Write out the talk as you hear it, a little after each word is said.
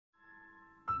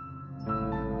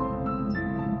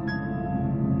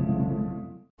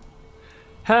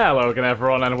Hello again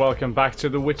everyone and welcome back to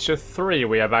The Witcher 3.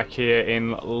 We are back here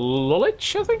in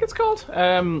Lullich, I think it's called.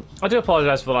 I do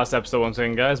apologise for the last episode once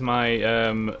again, guys.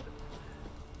 My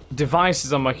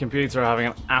devices on my computer are having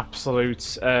an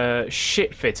absolute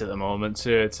shit fit at the moment,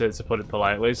 to put it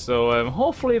politely. So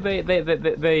hopefully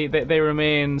they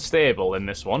remain stable in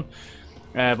this one.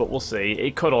 But we'll see.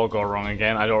 It could all go wrong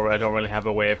again. I don't really have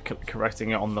a way of correcting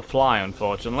it on the fly,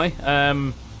 unfortunately.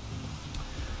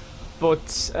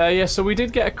 Yeah, so we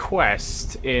did get a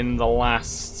quest in the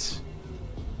last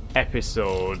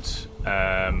episode.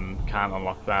 Can't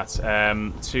unlock that.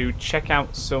 To check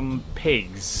out some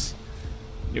pigs.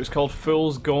 It was called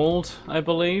Fool's Gold, I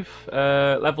believe.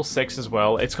 Level 6 as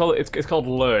well. It's called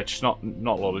Lurch, not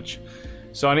Lullich.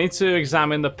 So I need to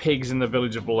examine the pigs in the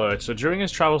village of Lurch. So during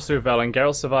his travels through Velen,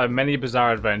 Geralt survived many a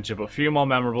bizarre adventure, but few more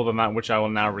memorable than that which I will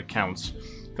now recount.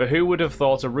 For who would have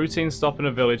thought a routine stop in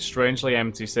a village strangely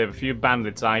empty, save a few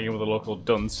bandits arguing with a local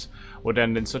dunce, would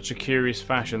end in such a curious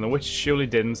fashion? The witch surely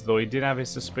didn't, though he did have his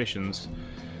suspicions.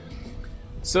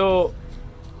 So,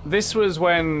 this was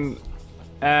when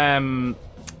some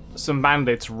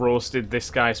bandits roasted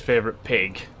this guy's favourite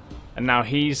pig, and now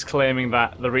he's claiming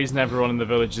that the reason everyone in the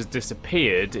village has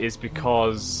disappeared is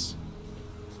because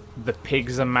the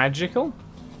pigs are magical?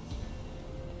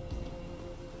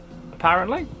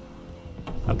 Apparently?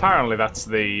 Apparently that's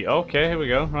the... Okay, here we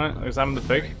go. Right, examine the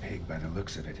pig. Pig by the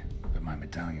looks of it, but my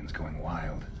medallion's going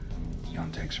wild.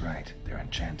 Yontek's right, they're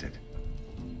enchanted.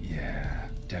 Yeah,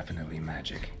 definitely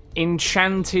magic.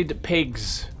 Enchanted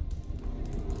pigs.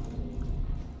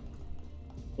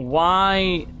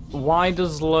 Why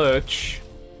does Lurch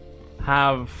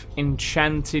have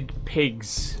enchanted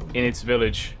pigs in its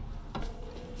village?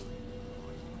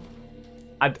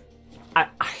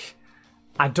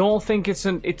 I don't think it's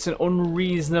an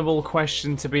unreasonable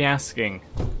question to be asking.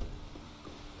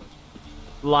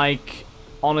 Like,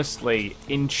 honestly,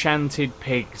 enchanted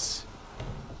pigs.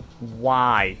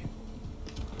 Why?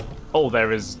 Oh,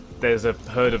 there's a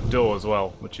herd of doe as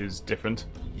well, which is different.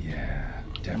 Yeah,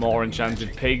 definitely more enchanted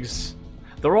magic. pigs.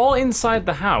 They're all inside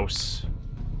the house.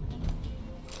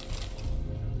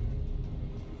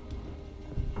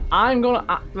 I'm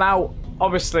gonna now.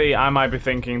 Obviously, I might be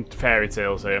thinking fairy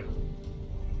tales here.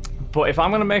 But if I'm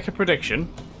going to make a prediction,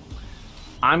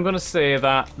 I'm going to say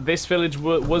that this village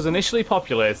was initially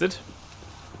populated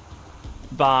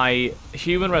by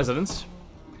human residents,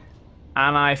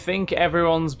 and I think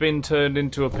everyone's been turned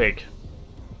into a pig.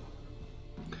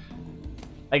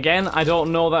 Again, I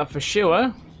don't know that for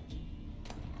sure,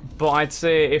 but I'd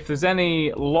say if there's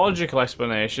any logical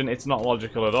explanation, it's not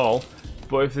logical at all,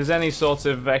 but if there's any sort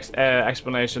of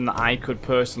explanation that I could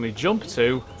personally jump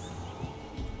to,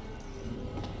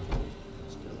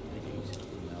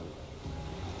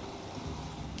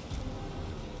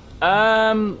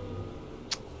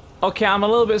 okay, I'm a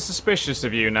little bit suspicious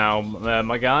of you now,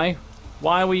 my guy.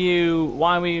 Why were you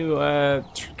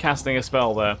casting a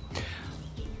spell there?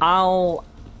 I'll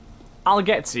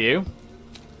get to you.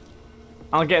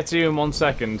 I'll get to you in 1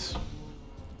 second.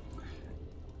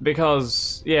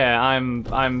 Because, yeah,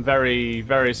 I'm very,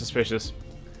 very suspicious.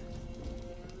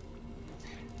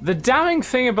 The damning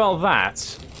thing about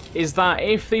that is that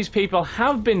if these people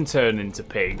have been turned into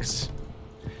pigs,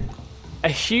 a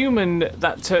human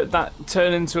that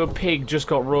turned into a pig just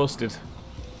got roasted.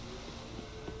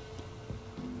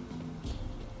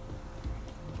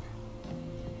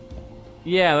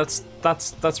 Yeah,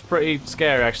 that's pretty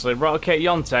scary actually. Right, okay,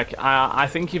 Yontek, I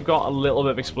think you've got a little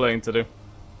bit of explaining to do.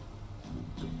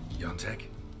 Yontek?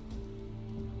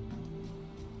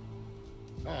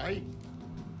 Aye.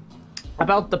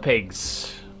 About the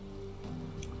pigs.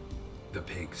 The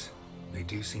pigs. They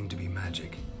do seem to be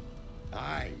magic.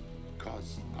 Aye.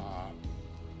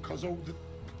 Cause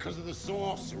of the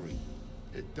sorcery.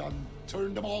 It done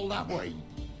turned them all that way.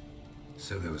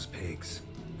 So those pigs,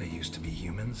 they used to be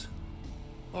humans?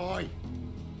 Aye.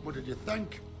 What did you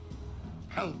think?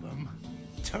 Help them.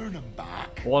 Turn them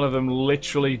back. One of them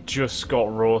literally just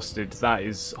got roasted. That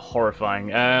is horrifying.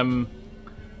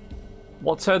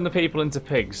 What turned the people into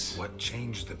pigs? What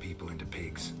changed the people into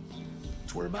pigs?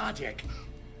 'Twere magic.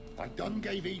 I done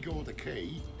gave Igor the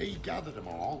key. He gathered them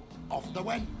all. Off they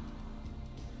went.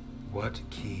 What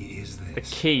key is this? The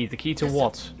key. The key to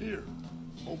what? Here.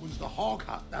 Opens the hog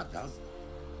hut, that does.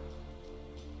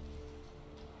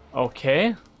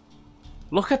 Okay.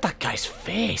 Look at that guy's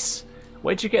face.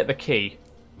 Where'd you get the key?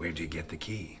 Where'd you get the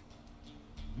key?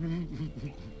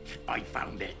 I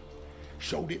found it.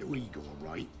 Showed it to Igor,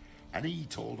 right? And he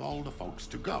told all the folks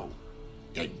to go.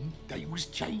 Then they was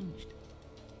changed.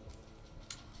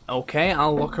 Okay,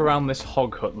 I'll look around this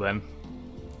hog hut then.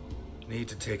 Need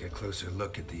to take a closer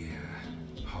look at the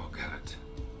hut.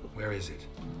 Where is it?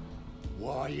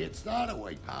 Why, it's that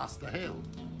away past the hill.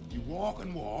 You walk,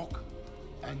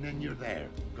 and then you're there.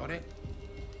 Got it?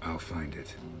 I'll find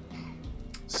it.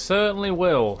 Certainly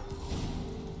will.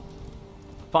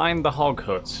 Find the hog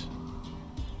hut.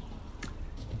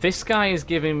 This guy is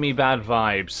giving me bad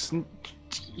vibes.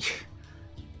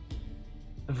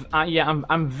 Yeah,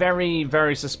 I'm very,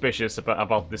 very suspicious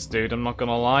about this dude, I'm not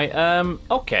gonna lie.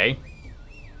 Okay.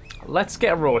 Let's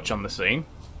get a roach on the scene.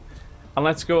 And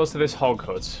let's go to this hog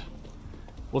hut.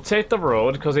 We'll take the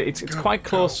road, because it's quite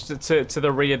close to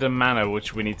the Riordan Manor,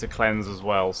 which we need to cleanse as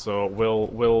well. So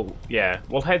we'll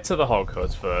head to the hog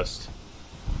hut first.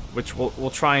 Which we'll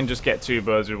try and just get 2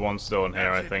 birds with 1 stone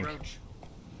here, I think.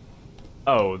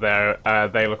 Oh,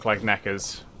 they look like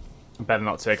neckers. Better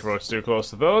not take a roach too close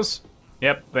to those.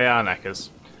 Yep, they are neckers.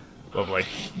 Lovely.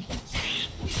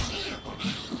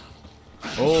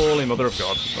 Holy Mother of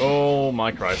God. Oh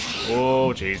my Christ.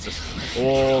 Oh Jesus.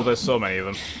 Oh, there's so many of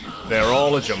them. They're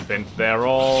all a-jumping. They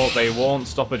won't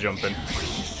stop a-jumping.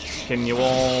 Can you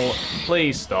all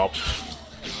please stop?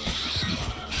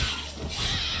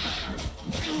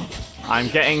 I'm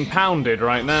getting pounded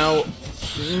right now.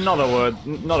 Not a word,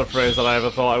 not a phrase that I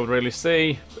ever thought I would really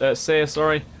say,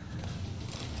 sorry.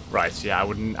 Right, yeah, I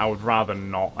would rather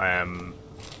not,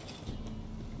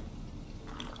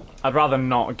 I'd rather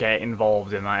not get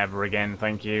involved in that ever again,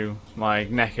 thank you. Like,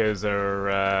 neckers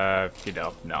are, you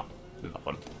know, no, they're not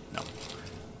fun, no.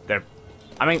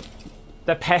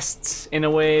 They're pests in a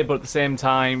way, but at the same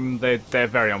time, they're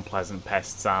very unpleasant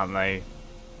pests, aren't they?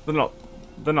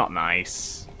 They're not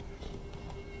nice.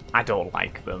 I don't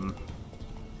like them.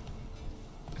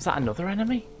 Is that another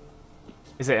enemy?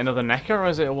 Is it another necker or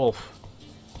is it a wolf?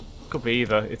 Could be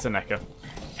either. It's a necker.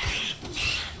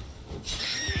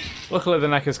 Luckily the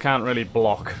neckers can't really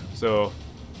block, so...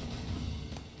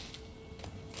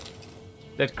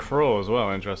 Dead crow as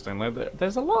well, interestingly.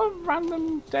 There's a lot of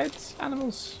random dead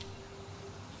animals.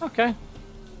 Okay.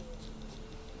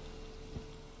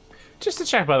 Just to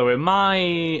check, by the way, my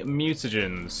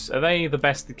mutagens, are they the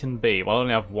best they can be? Well, I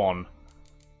only have 1.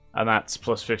 And that's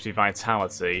plus 50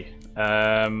 vitality.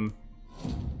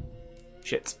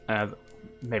 Shit.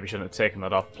 Maybe shouldn't have taken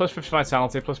that off. Plus 50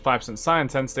 vitality, plus 5% psi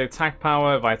intensity, attack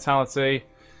power, vitality.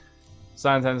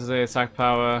 Psi intensity, attack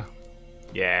power.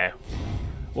 Yeah.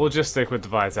 We'll just stick with the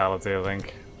vitality, I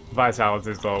think.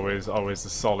 Vitality is always a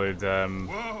solid,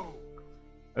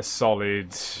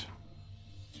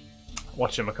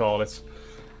 whatchamacallit,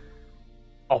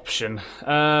 option.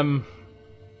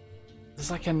 There's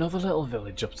like another little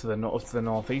village up to the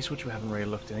northeast, which we haven't really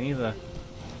looked in either.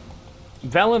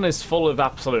 Velen is full of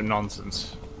absolute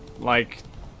nonsense. Like,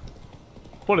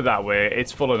 put it that way,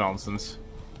 it's full of nonsense.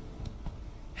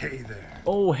 Hey there.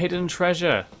 Oh, hidden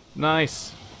treasure.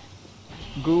 Nice.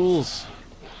 Ghouls.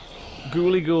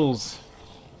 Ghouly ghouls.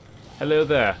 Hello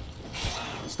there.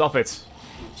 Stop it.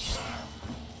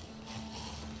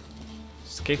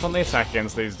 Just keep on the attack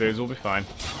against these dudes, we'll be fine.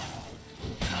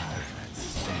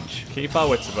 Keep our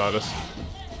wits about us.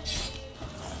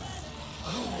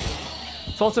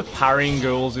 Thought of parrying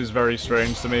ghouls is very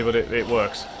strange to me, but it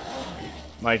works.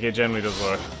 Like, it generally does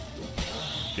work.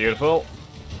 Beautiful.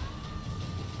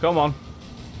 Come on.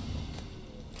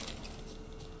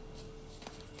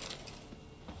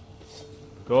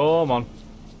 Come on.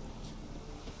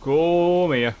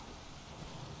 Come here.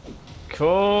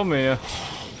 Come here.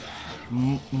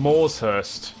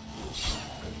 Morshurst.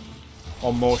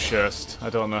 Or Morshurst. I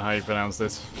don't know how you pronounce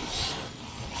this.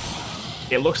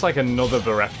 It looks like another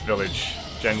bereft village,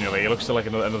 genuinely. It looks like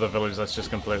another village that's just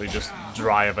completely just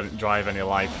dry of any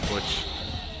life, which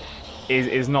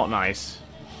is not nice.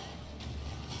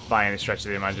 By any stretch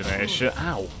of the imagination.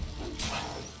 Ow.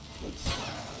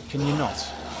 Can you not?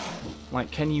 Like,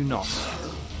 can you not?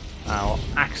 I'll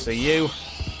axe you.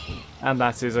 And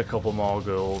that is a couple more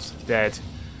ghouls. Dead.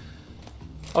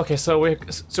 Okay, so we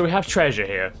have treasure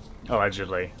here.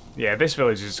 Allegedly. Yeah, this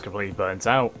village is completely burnt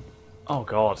out. Oh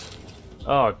god.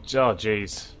 Oh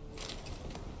jeez.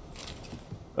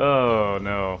 Oh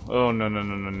no. Oh no no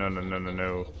no no no no no no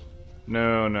no.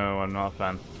 No, no, I'm not a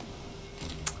fan.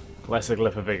 Lesser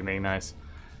Glyph of Igni, nice.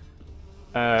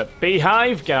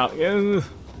 Beehive, get out.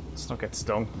 Let's not get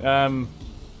stung.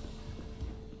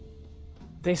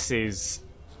 This is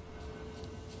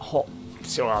hot.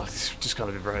 So, well, just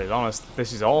gotta be very honest.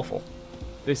 This is awful.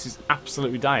 This is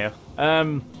absolutely dire.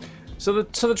 So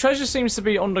the treasure seems to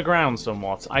be underground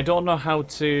somewhat. I don't know how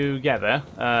to get there.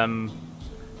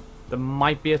 There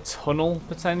might be a tunnel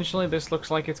potentially. This looks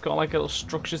like it's got like a little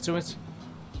structure to it.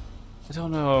 I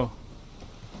don't know.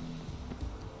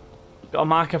 Got a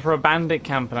marker for a bandit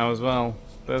camp now as well.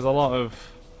 There's a lot of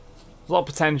a lot of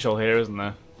potential here, isn't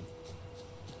there?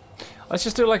 Let's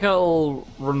just do like a little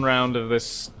run round of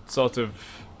this sort of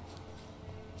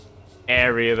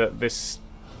area that this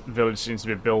village seems to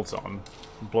be built on.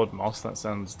 Blood moss, that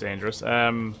sounds dangerous.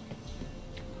 Because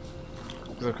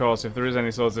of course, if there is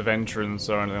any sort of entrance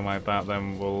or anything like that,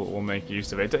 then we'll make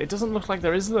use of it. It doesn't look like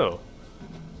there is though.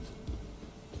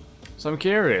 So I'm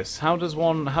curious, how does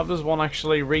one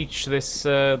actually reach this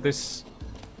this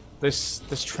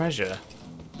treasure?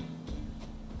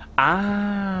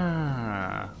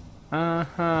 Ah.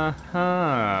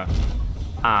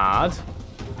 Add.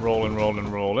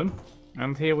 Rolling.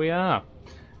 And here we are.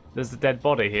 There's the dead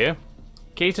body here.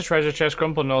 Key to treasure chest,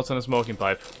 crumpled notes, and a smoking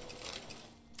pipe.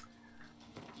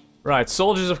 Right,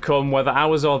 soldiers have come, whether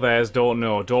ours or theirs, don't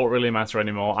know. Don't really matter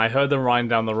anymore. I heard them riding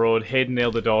down the road, hid,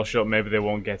 nailed the door shut, maybe they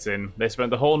won't get in. They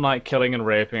spent the whole night killing and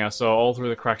raping. I saw all through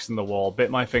the cracks in the wall, bit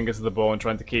my finger to the bone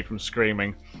trying to keep from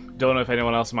screaming. Don't know if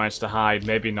anyone else managed to hide,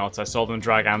 maybe not. I saw them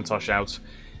drag Antosh out.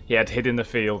 He had hid in the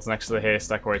fields next to the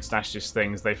haystack where he'd stashed his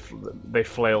things. They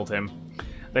flailed him.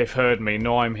 They've heard me.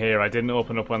 No, I'm here. I didn't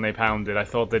open up when they pounded. I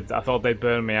thought they'd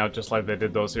burn me out just like they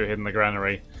did those who hid in the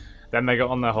granary. Then they got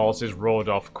on their horses, rode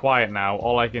off. Quiet now.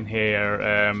 All I can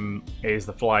hear is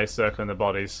the flies circling the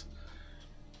bodies.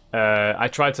 I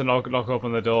tried to knock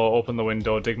open the door, open the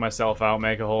window, dig myself out,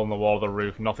 make a hole in the wall of the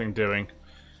roof. Nothing doing.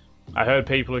 I heard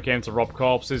people who came to rob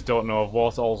corpses, don't know of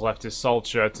what. All's left is salt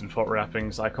shirts and foot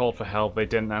wrappings. I called for help, they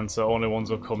didn't answer. Only ones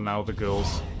will come now, the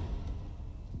ghouls.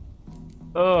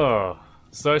 Oh,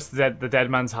 so it's the dead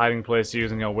man's hiding place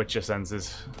using your Witcher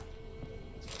senses.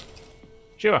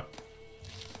 Sure.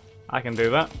 I can do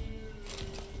that.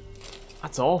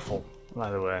 That's awful,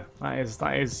 by the way.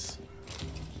 That is...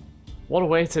 What a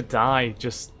way to die,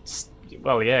 just...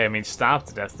 Well, yeah, I mean, starved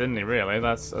to death, didn't he, really?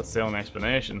 That's the only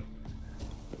explanation.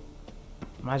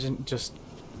 Imagine just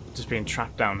being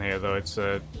trapped down here, though. It's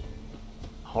a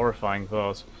horrifying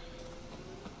thought.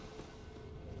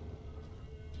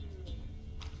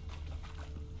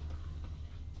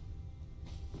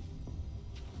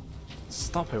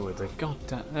 Stop it with the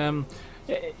goddamn...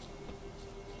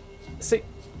 see,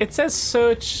 it says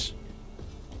search...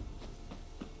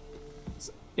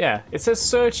 Yeah, it says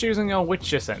search using your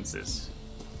Witcher senses.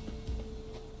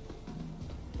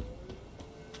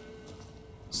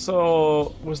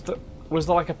 So, was there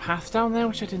like a path down there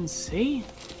which I didn't see?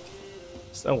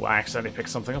 Oh, I accidentally picked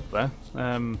something up there.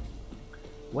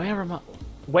 Where am I?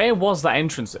 Where was that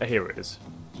entrance? Here it is.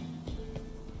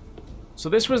 So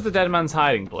this was the dead man's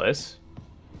hiding place.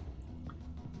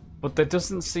 But there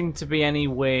doesn't seem to be any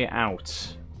way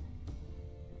out.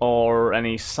 Or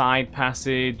any side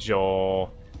passage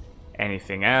or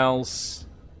anything else.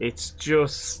 It's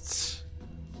just...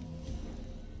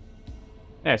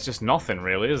 Yeah, it's just nothing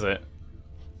really, is it?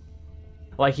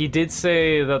 Like, he did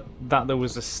say that there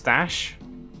was a stash.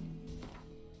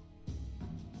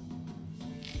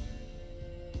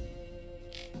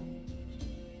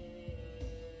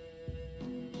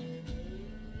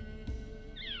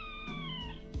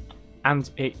 And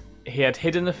he had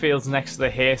hidden the fields next to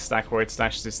the haystack where he'd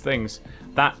stashed his things.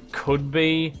 That could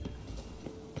be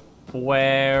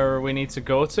where we need to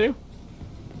go to.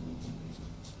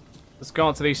 Let's go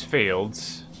on to these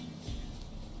fields.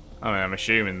 I mean, I'm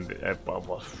assuming... well,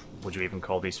 what would you even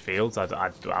call these fields?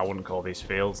 I wouldn't call these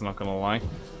fields, not gonna lie.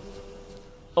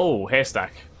 Oh,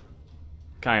 haystack.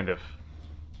 Kind of.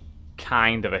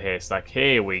 Kind of a haystack.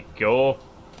 Here we go.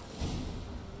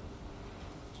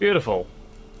 Beautiful.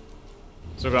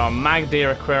 So we've got a mag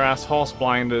deer, a cuirass, horse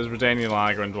blinders, Redanian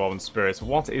lager, and dwarven spirits.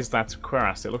 What is that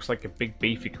cuirass? It looks like a big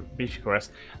beefy cuirass.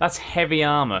 That's heavy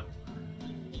armor.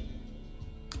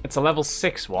 It's a level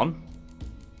 6 one.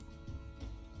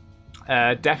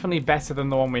 Definitely better than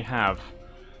the one we have.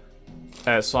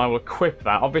 So I will equip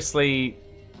that. Obviously,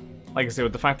 like I said,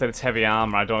 with the fact that it's heavy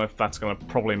armor, I don't know if that's going to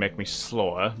probably make me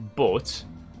slower, but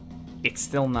it's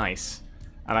still nice.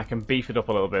 And I can beef it up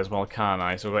a little bit as well, can't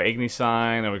I? So we've got Igni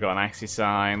sign, and we've got an Axie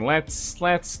sign. Let's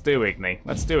do Igni.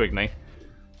 Let's do Igni.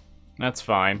 That's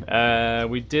fine.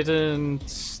 We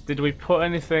didn't... Did we put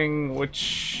anything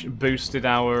which boosted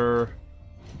our...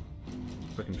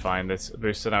 If we can find it.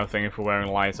 Boosted our thing if we're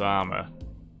wearing light armor.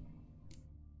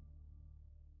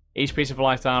 Each piece of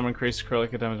light armor increases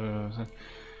critical damage.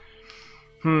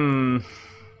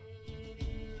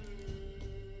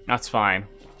 That's fine.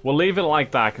 We'll leave it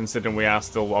like that, considering we are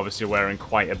still obviously wearing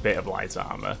quite a bit of light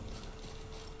armor.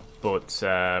 But,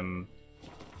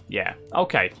 yeah.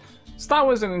 Okay. So that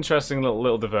was an interesting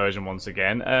little diversion once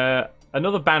again.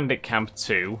 Another bandit camp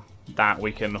 2 that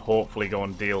we can hopefully go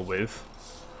and deal with.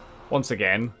 Once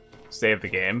again, save the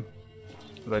game.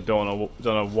 I don't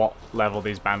know what level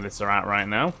these bandits are at right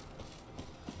now.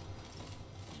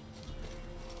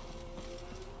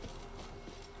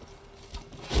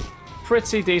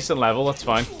 pretty decent level, that's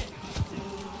fine.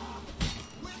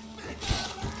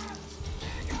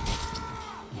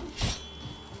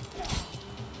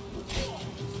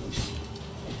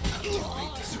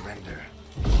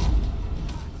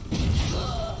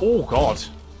 Oh god.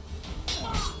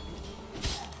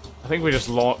 I think we just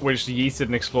yeeted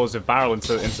an explosive barrel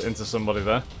into somebody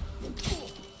there.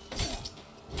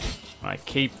 Right,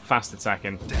 keep fast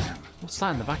attacking. Damn. What's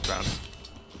that in the background?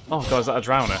 Oh god, is that a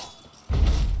drowner?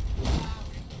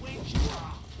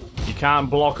 You can't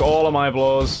block all of my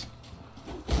blows.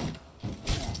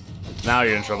 Now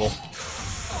you're in trouble.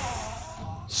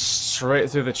 Straight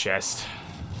through the chest.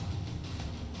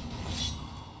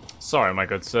 Sorry, my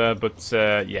good sir, but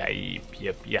yeah, you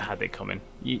had it coming.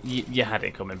 You had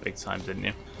it coming big time, didn't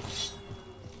you?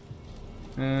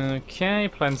 Okay,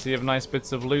 plenty of nice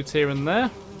bits of loot here and there.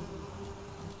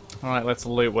 Alright, let's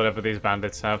loot whatever these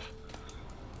bandits have.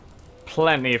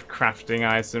 Plenty of crafting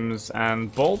items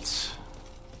and bolts.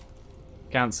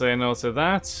 Can't say no to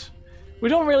that. We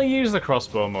don't really use the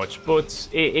crossbow much, but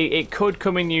it could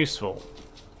come in useful.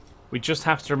 We just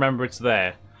have to remember it's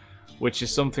there, which is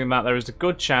something that there is a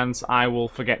good chance I will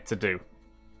forget to do.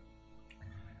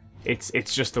 It's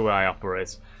just the way I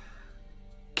operate.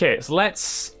 Okay, so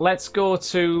let's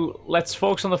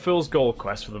focus on the Fool's Gold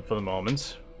quest for the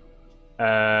moment.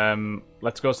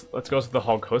 Let's go to the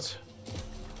Hog Hut.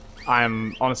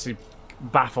 I'm honestly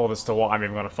baffled as to what I'm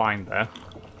even going to find there,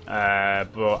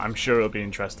 but I'm sure it'll be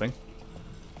interesting.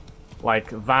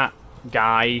 Like, that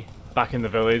guy back in the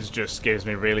village just gives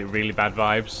me really, really bad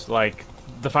vibes. Like,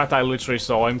 the fact that I literally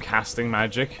saw him casting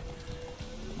magic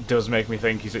does make me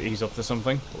think he's up to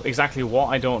something. Exactly what,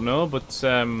 I don't know, but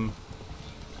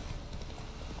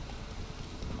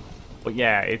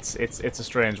yeah, it's a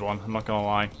strange one, I'm not gonna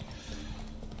lie.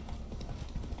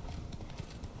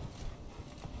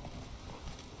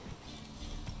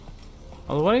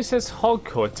 Although when he says hog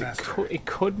hut, it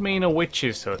could mean a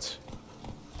witch's hut.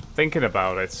 Thinking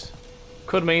about it,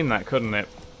 could mean that, couldn't it?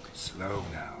 Slow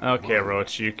now. Okay,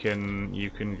 Roach, you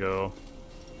can go.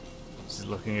 This is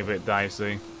looking a bit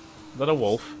dicey. Is that a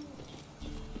wolf?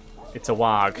 It's a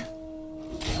warg.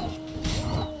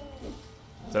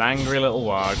 It's an angry little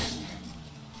warg.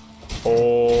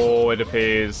 Oh, it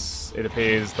appears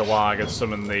the warg has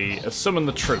summoned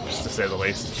the troops, to say the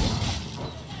least.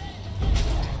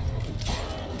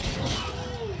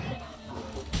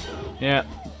 Yeah,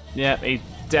 he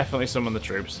definitely summoned the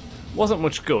troops. Wasn't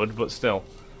much good, but still.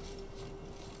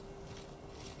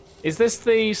 Is this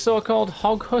the so-called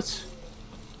hog hut?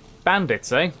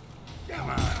 Bandits, eh? Come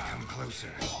on, come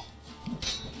closer.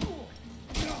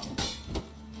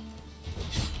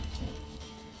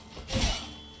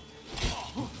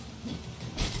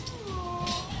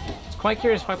 It's quite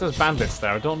curious fact there's bandits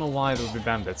there. I don't know why there would be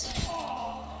bandits.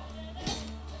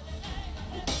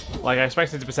 Like, I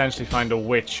expected to potentially find a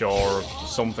witch or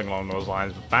something along those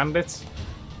lines, but bandits?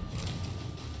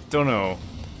 Don't know.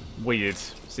 Weird.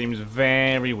 Seems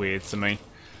very weird to me.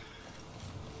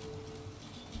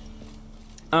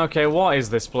 Okay, what is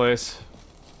this place?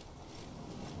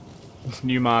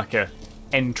 New marker.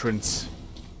 Entrance.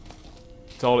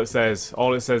 That's all it says.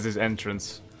 All it says is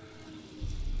entrance.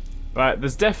 Right,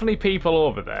 there's definitely people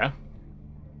over there.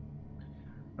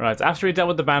 Right, after he dealt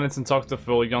with the bandits and talked to the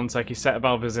fool, Yontek, he set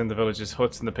about visiting the village's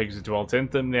huts and the pigs who dwelt in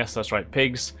them. Yes, that's right,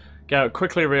 pigs. Garrett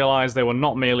quickly realised they were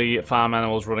not merely farm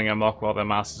animals running amok while their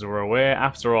masters were away.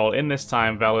 After all, in this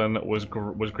time, Velen was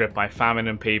gripped by famine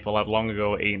and people had long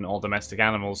ago eaten all domestic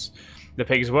animals. The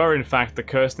pigs were, in fact, the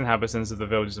cursed inhabitants of the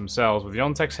villages themselves. With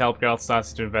Yontek's help, Garrett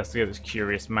started to investigate this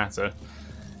curious matter.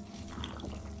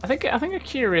 I think a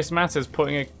curious matter is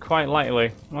putting it quite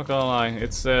lightly. I'm not gonna lie.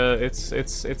 It's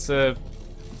a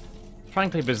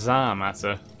frankly bizarre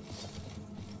matter.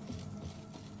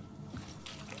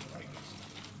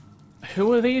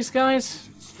 Who are these guys?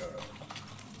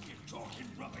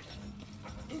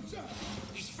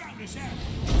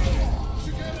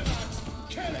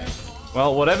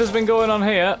 Well, whatever's been going on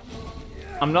here,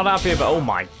 I'm not happy about. Oh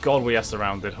my god, we are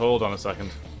surrounded. Hold on a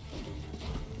second.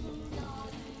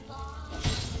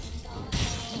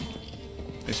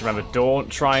 Just remember, don't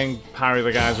try and parry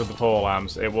the guys with the pole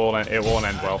arms. It won't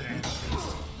end well.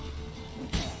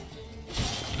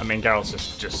 I mean,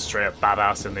 Geralt's just straight up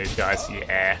badassing these guys.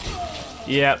 Yeah.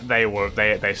 Yeah,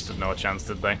 they stood no chance,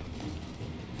 did they?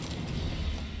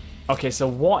 Okay, so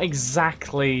what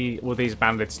exactly were these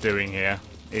bandits doing here?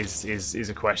 Is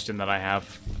a question that I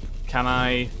have. Can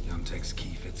I? Yontek's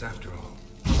key fits after all.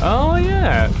 Oh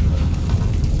yeah.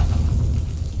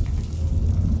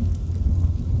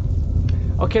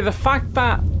 Okay, the fact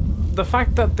that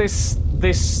this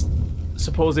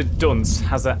supposed dunce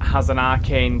has an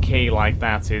arcane key like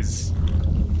that is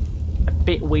a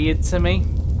bit weird to me.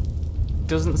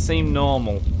 Doesn't seem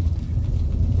normal.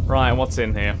 Right, what's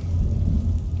in here?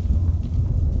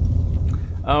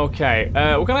 Okay,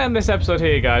 we're gonna end this episode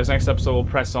here, guys. Next episode we'll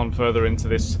press on further into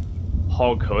this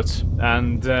hog hut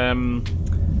and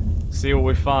see what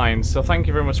we find. So thank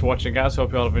you very much for watching, guys.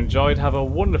 Hope you all have enjoyed. Have a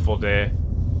wonderful day.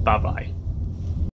 Bye bye.